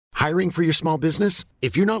Hiring for your small business?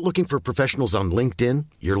 If you're not looking for professionals on LinkedIn,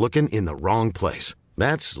 you're looking in the wrong place.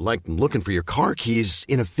 That's like looking for your car keys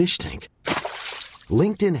in a fish tank.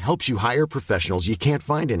 LinkedIn helps you hire professionals you can't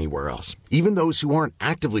find anywhere else, even those who aren't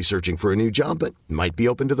actively searching for a new job but might be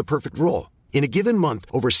open to the perfect role. In a given month,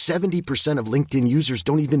 over 70% of LinkedIn users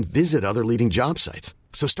don't even visit other leading job sites.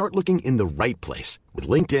 So start looking in the right place. With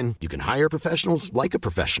LinkedIn, you can hire professionals like a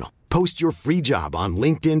professional. Post your free job on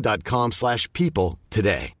linkedin.com/people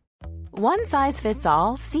today. One size fits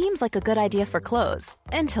all seems like a good idea for clothes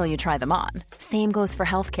until you try them on. Same goes for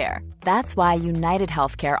healthcare. That's why United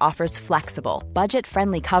Healthcare offers flexible,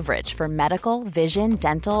 budget-friendly coverage for medical, vision,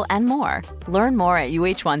 dental, and more. Learn more at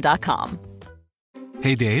uh1.com.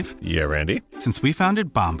 Hey, Dave. Yeah, Randy. Since we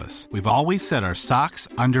founded Bombas, we've always said our socks,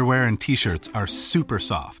 underwear, and T-shirts are super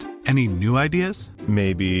soft. Any new ideas?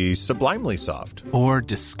 Maybe sublimely soft. Or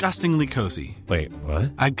disgustingly cozy. Wait,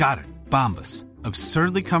 what? I got it. Bombas.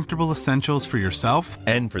 Absurdly comfortable essentials for yourself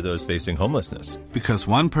and for those facing homelessness. Because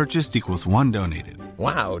one purchased equals one donated.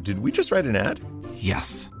 Wow, did we just write an ad?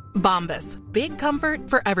 Yes. Bombas. Big comfort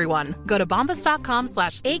for everyone. Go to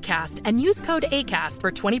bombas.com/ACAST and use code ACAST for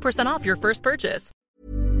 20% off your first purchase.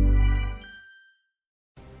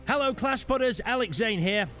 Hello Clash Potters, Alex Zane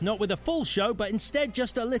here, not with a full show, but instead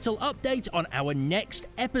just a little update on our next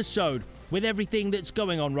episode. With everything that's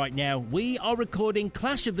going on right now, we are recording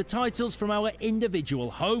Clash of the Titles from our individual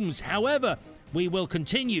homes. However, we will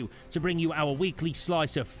continue to bring you our weekly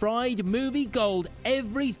slice of fried movie gold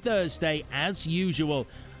every Thursday as usual.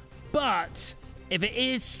 But if it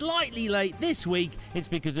is slightly late this week, it's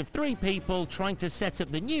because of 3 people trying to set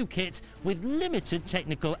up the new kit with limited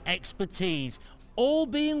technical expertise. All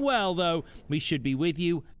being well, though, we should be with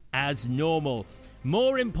you as normal.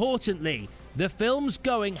 More importantly, the films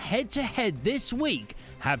going head-to-head this week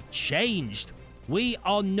have changed. We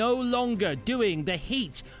are no longer doing the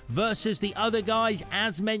Heat versus the other guys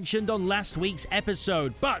as mentioned on last week's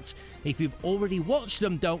episode. But if you've already watched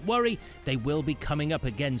them, don't worry, they will be coming up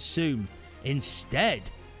again soon. Instead,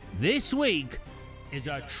 this week is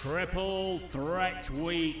a triple threat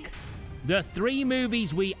week. The 3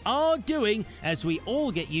 movies we are doing as we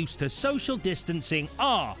all get used to social distancing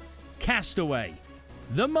are Castaway,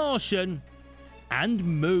 The Martian, and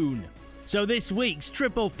Moon. So this week's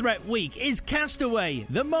triple threat week is Castaway,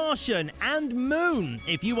 The Martian, and Moon.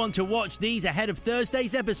 If you want to watch these ahead of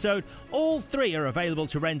Thursday's episode, all 3 are available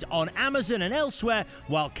to rent on Amazon and elsewhere,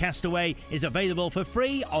 while Castaway is available for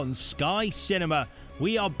free on Sky Cinema.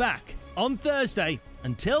 We are back on Thursday.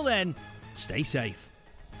 Until then, stay safe.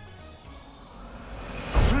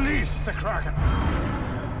 Release the Kraken!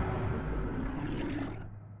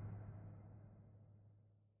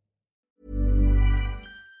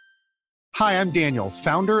 Hi, I'm Daniel,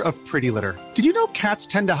 founder of Pretty Litter. Did you know cats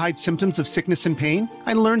tend to hide symptoms of sickness and pain?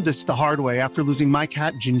 I learned this the hard way after losing my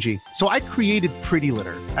cat, Gingy. So I created Pretty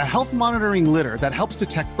Litter, a health monitoring litter that helps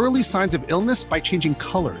detect early signs of illness by changing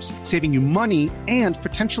colors, saving you money and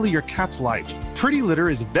potentially your cat's life. Pretty Litter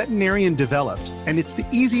is veterinarian developed, and it's the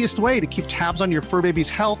easiest way to keep tabs on your fur baby's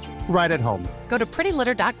health right at home. Go to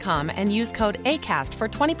prettylitter.com and use code ACAST for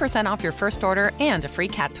 20% off your first order and a free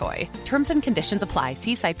cat toy. Terms and conditions apply.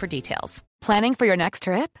 See site for details. Planning for your next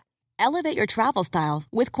trip? Elevate your travel style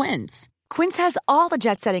with Quince. Quince has all the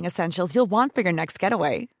jet-setting essentials you'll want for your next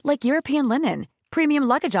getaway, like European linen, premium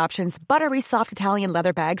luggage options, buttery soft Italian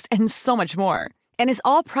leather bags, and so much more. And is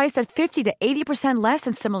all priced at 50 to 80% less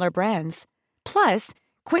than similar brands. Plus,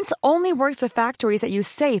 Quince only works with factories that use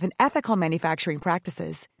safe and ethical manufacturing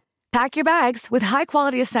practices. Pack your bags with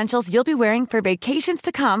high-quality essentials you'll be wearing for vacations to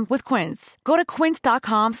come with Quince. Go to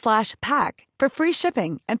quince.com/pack for free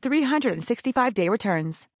shipping and 365-day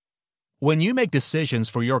returns. When you make decisions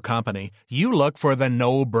for your company, you look for the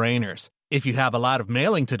no-brainers. If you have a lot of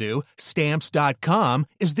mailing to do, Stamps.com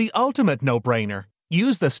is the ultimate no-brainer.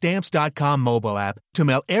 Use the Stamps.com mobile app to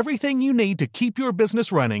mail everything you need to keep your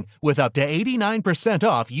business running with up to 89%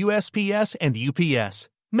 off USPS and UPS.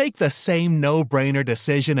 Make the same no-brainer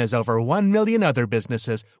decision as over 1 million other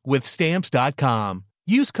businesses with Stamps.com.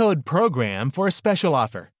 Use code PROGRAM for a special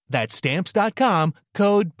offer. That's Stamps.com,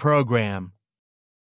 code PROGRAM.